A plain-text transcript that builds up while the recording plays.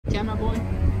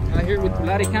Out here with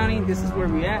Tulare County, this is where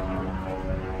we're at.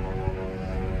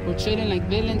 We're trading like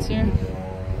villains here.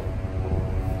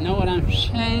 Know what I'm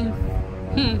saying?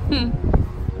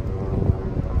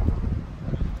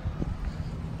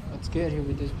 What's good here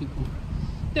with these people?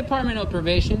 Department of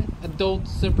Probation, Adult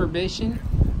Supervision,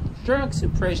 Drug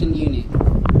Suppression Unit.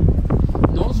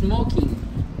 No smoking.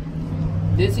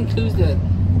 This includes the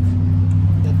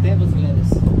devil's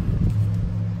lettuce.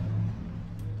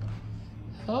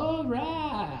 All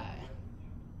right.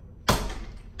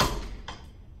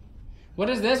 What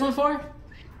is this one for?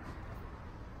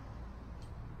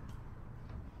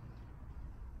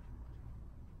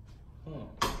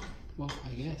 Well,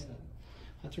 I guess.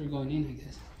 That's where we're going in, I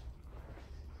guess.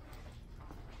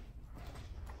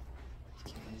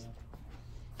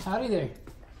 Howdy there.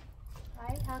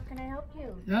 Hi, how can I help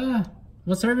you?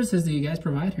 What services do you guys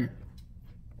provide here?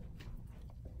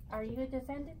 Are you a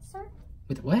defendant, sir?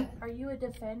 With what? Are you a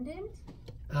defendant?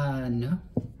 No.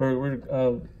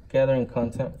 We're gathering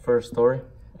content for a story.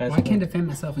 Well, I can't defend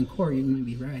myself in court. You might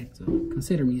be right. So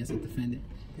consider me as a defendant.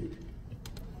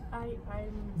 I'm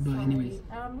But sorry. anyways.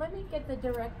 Let me get the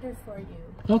director for you.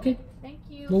 Okay. Thank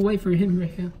you. We'll wait for him right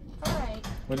here. All right.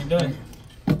 What are you doing?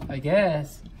 I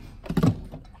guess.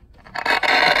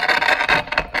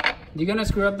 You're gonna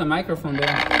screw up the microphone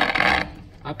there.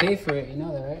 I paid for it, you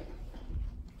know that, right?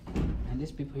 And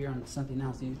these people here on something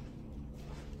else, dude.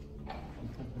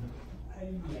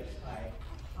 Yes,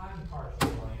 I'm partial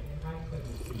and I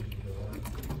couldn't see you.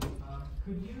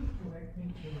 Could you direct me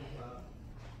to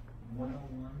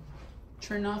 101?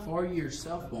 Turn off all your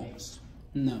cell phones.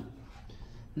 No.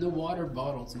 No water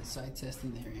bottles inside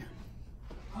testing area.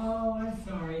 Oh, I'm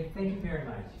sorry. Thank you very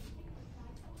much.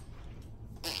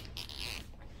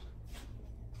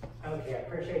 Okay, I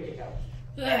appreciate your help.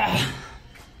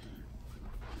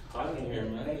 Hot in here,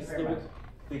 man. Thank you very much.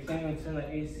 They can't even turn the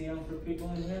AC on for people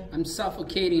in here? I'm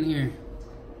suffocating here.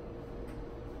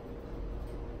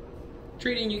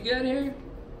 Treating you good here?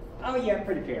 Oh, yeah,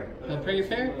 pretty fair. Pretty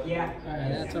fair? Yeah. Alright,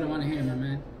 that's what I want to hear, my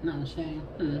man. Not I'm saying.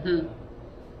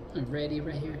 I'm ready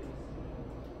right here.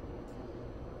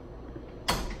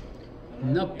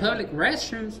 No public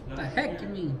restrooms? What the heck you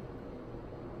mean?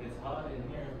 It's hot in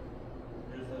here.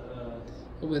 There's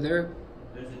a Over there,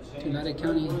 there's a chain. Tulare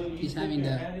County, he's having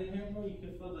the... You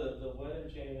can feel the weather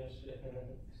chain and shit.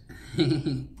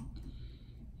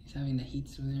 He's having the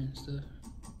heats over there and stuff.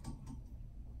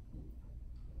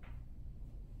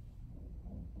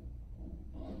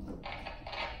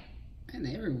 And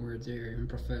every word's there in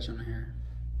professional here.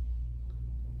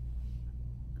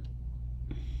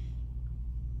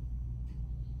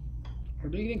 Are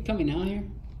they even coming out here?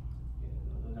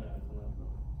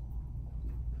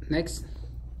 Next.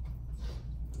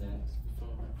 Next,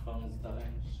 before my phone's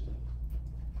dying, shit.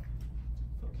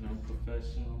 Fucking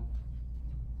unprofessional.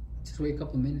 Just wait a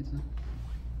couple of minutes,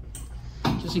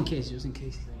 huh? Just in case, just in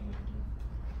case.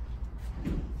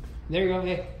 There you go,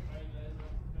 hey.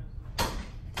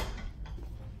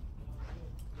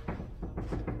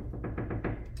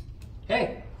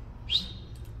 Hey!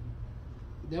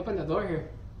 They opened the door here.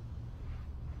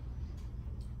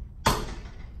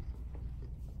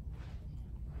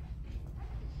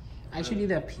 Actually,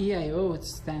 the PIO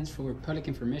stands for Public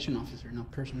Information Officer,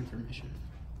 not Personal Information.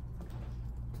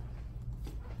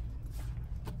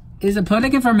 Is the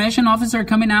Public Information Officer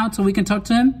coming out so we can talk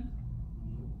to him?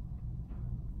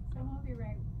 Someone will be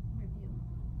right with you.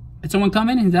 Is someone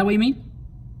coming? Is that what you mean?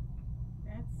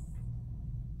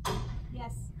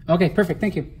 Yes. Okay, perfect.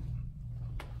 Thank you.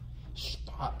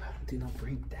 Stop. Do not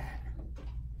break that.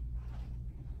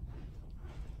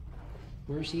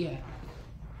 Where's he at?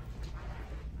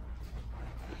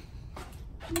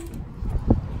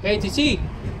 Hey, TC.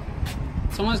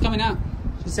 Someone's coming out.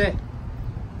 She said.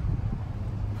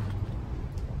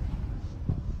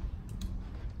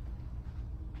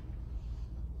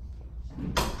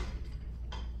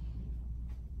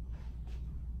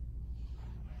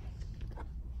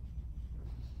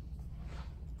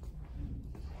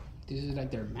 This is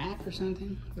like their map or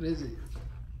something? What is it?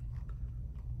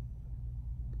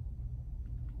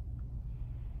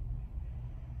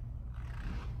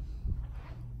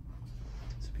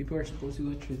 So people are supposed to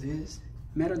go through this.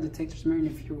 Metal detectors may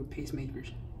interfere with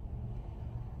pacemakers.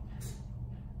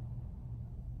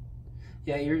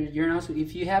 Yeah, you're not,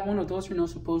 if you have one of those, you're not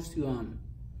supposed to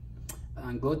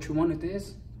go through one of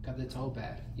this, because it's all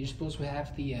bad. You're supposed to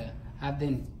have the have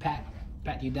them pat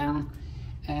you down.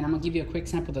 And I'm gonna give you a quick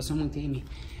sample that someone gave me.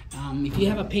 If you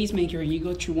have a pacemaker and you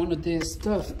go through one of this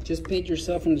stuff, just paint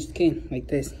yourself on the skin like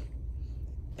this.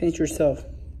 Pinch yourself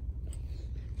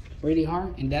really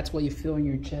hard, and that's what you feel in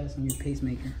your chest on your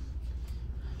pacemaker.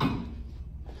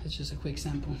 It's just a quick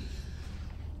sample.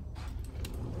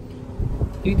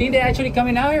 Do you think they're actually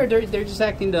coming out here, or they're just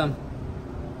acting dumb?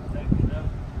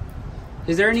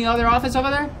 Is there any other office over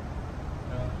there?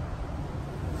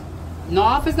 No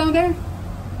office down there?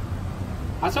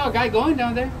 I saw a guy going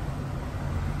down there.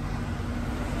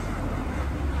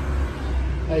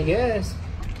 I guess.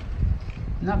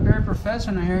 Not very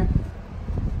professional here.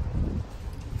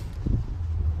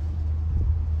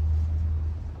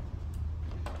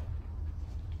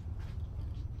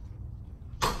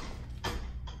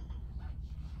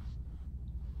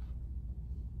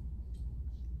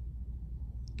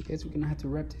 I guess we're gonna have to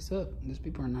wrap this up. These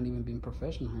people are not even being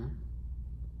professional here.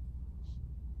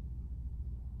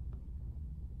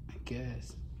 I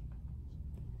guess.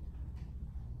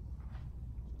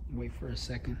 Wait for a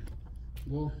second.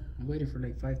 Well, I'm waiting for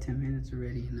like 5-10 minutes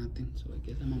already, nothing. So I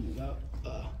guess I'm gonna move out.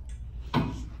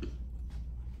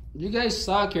 You guys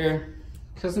suck here.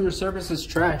 Customer service is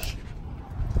trash.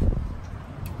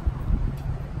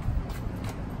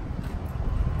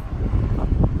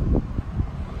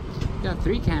 Got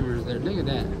 3 cameras there. Look at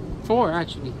that. 4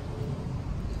 actually.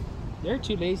 They're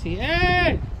too lazy.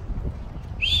 Hey!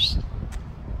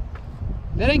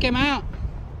 That didn't come out.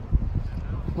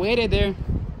 Waited there.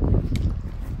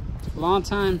 Long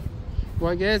time.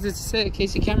 Well, I guess it's it.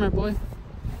 Casey camera, boy.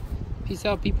 Peace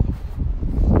out, people.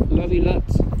 Love you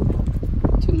lots.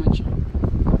 Too much.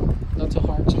 Lots of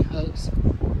hearts and hugs.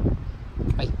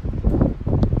 Bye.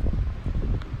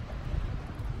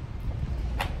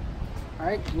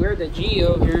 Alright, we're the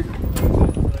Geo here.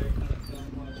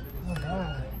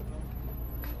 Alright.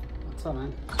 What's up,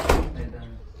 man?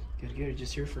 Good, good.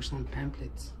 Just here for some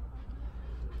pamphlets.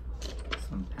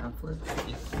 Some pamphlets?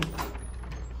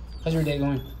 How's your day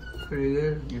going? Pretty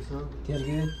good. Yourself? Good,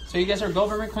 good. So you guys are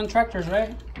government contractors,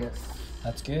 right? Yes.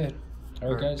 That's good.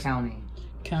 All right, guys. County.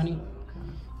 County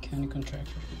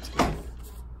contractor. That's good. I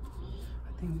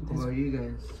think this... Who are you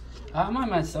guys? I'm on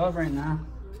myself right now.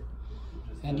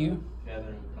 And you?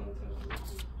 Gathering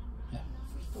content. Yeah.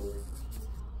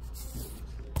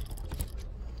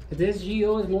 This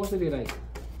GO is mostly like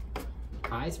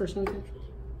ice or something?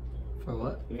 For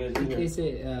what? You guys do here? Is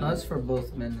it? No, it's for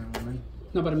both men and women.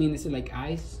 No, but I mean, is it like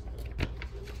ice?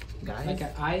 Guys? Like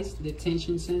an ice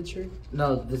detention center?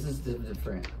 No, this is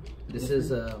different. This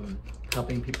is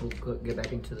helping people get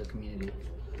back into the community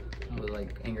with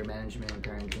like anger management,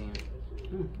 parenting,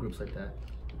 groups like that.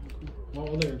 What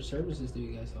other services do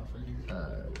you guys offer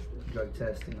here? Drug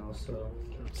testing also.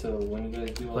 So when you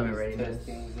guys do all Employment these readiness.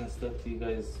 testings and stuff, do you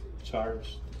guys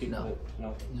charge the people? No.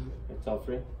 No? No. It's all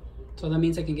free? So that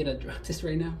means I can get a drug test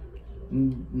right now?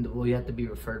 Well, you have to be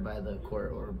referred by the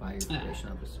court or by your probation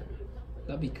officer.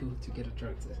 That'd be cool to get a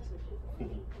drug test.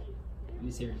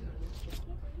 Be serious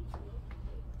though.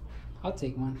 I'll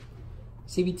take one.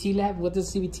 CBT lab? What does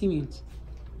CBT mean?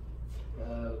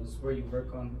 It's where you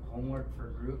work on homework for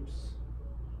groups.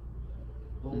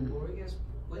 What were you guys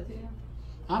with again?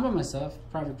 I'm by myself.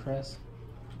 Private press.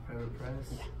 Private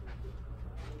press? Yeah.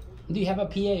 Do you have a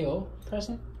PAO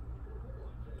present?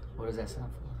 What does that stand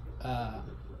for?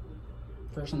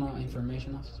 Personal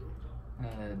information officer.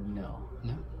 No.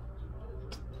 No?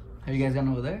 Have you guys gone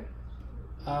over there?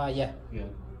 Yeah. Yeah.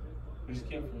 We just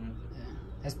came from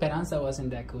Yeah. Esperanza wasn't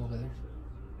that cool over there.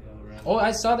 around. Oh,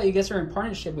 I saw that you guys are in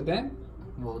partnership with them.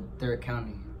 Well, they're a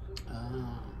county.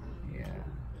 Ah, Yeah.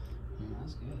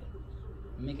 that's good.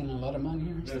 Making a lot of money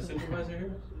here. Is there a supervisor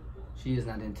here? She is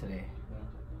not in today. No.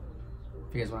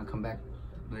 If you guys want to come back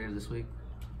later this week,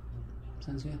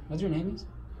 Sounds good. What's your name is?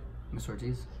 Ms.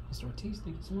 Ortiz. Mr. Ortiz,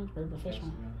 thank you so much. Very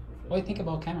professional. What do you think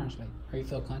about cameras? Like, are you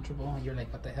feel comfortable? You're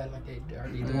like, what the hell? Like, hey, are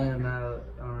you doing? I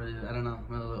don't know.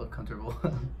 I'm a little comfortable.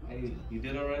 Hey, you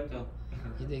did alright though.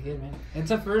 You did good, man. It's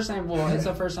the first time. Well, it's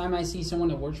the first time I see someone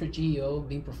that works for GEO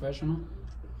being professional.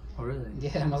 Oh, really?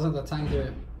 Yeah, most of the time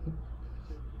they're.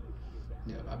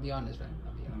 Yeah, I'll be honest, man.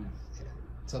 I'll be honest. Yeah.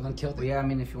 So don't kill them. Well, yeah, I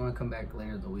mean, if you want to come back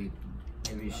later the week,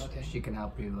 maybe Okay. she can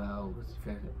help you out with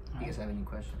if you guys have any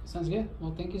questions. Sounds good.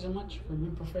 Well, thank you so much for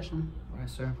being professional. All right,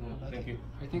 sir. Yeah, thank you.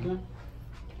 All right, thank you, man.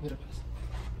 Good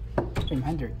advice.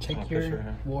 Reminder, check Oh, for your sure,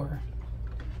 huh? war.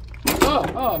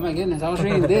 Oh my goodness. I was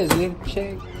reading this, dude.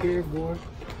 Check your war.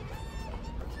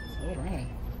 All right.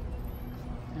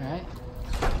 All right.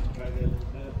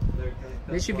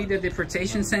 This should be the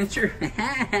deportation center.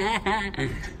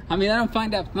 I mean, I don't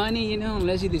find that funny, you know,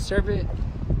 unless you deserve it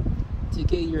to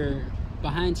get your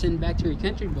behind sent back to your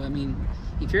country. But I mean,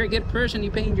 if you're a good person,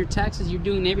 you're paying your taxes, you're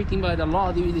doing everything by the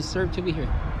law, you deserve to be here.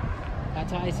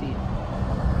 That's how I see it.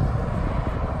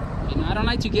 You know, I don't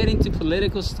like to get into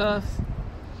political stuff,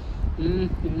 you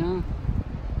know,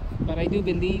 but I do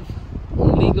believe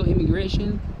in legal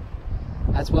immigration.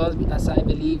 as well as I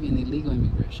believe in illegal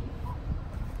immigration.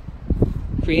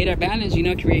 Create a balance, you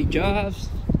know, create jobs.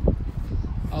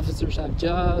 Officers have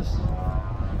jobs.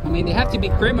 I mean, they have to be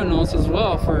criminals as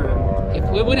well. If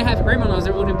we wouldn't have criminals,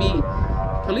 there wouldn't be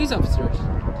police officers.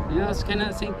 You know, it's kind of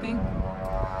the same thing.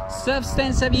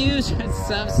 Substance abuse,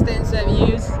 substance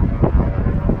abuse,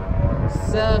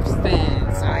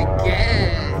 substance, I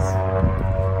guess.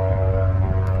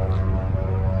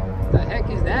 The heck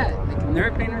is that? Like an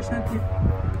airplane or something?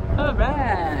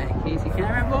 Alright, Casey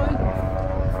camera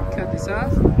boy. Cut this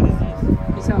off.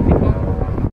 Peace out, people.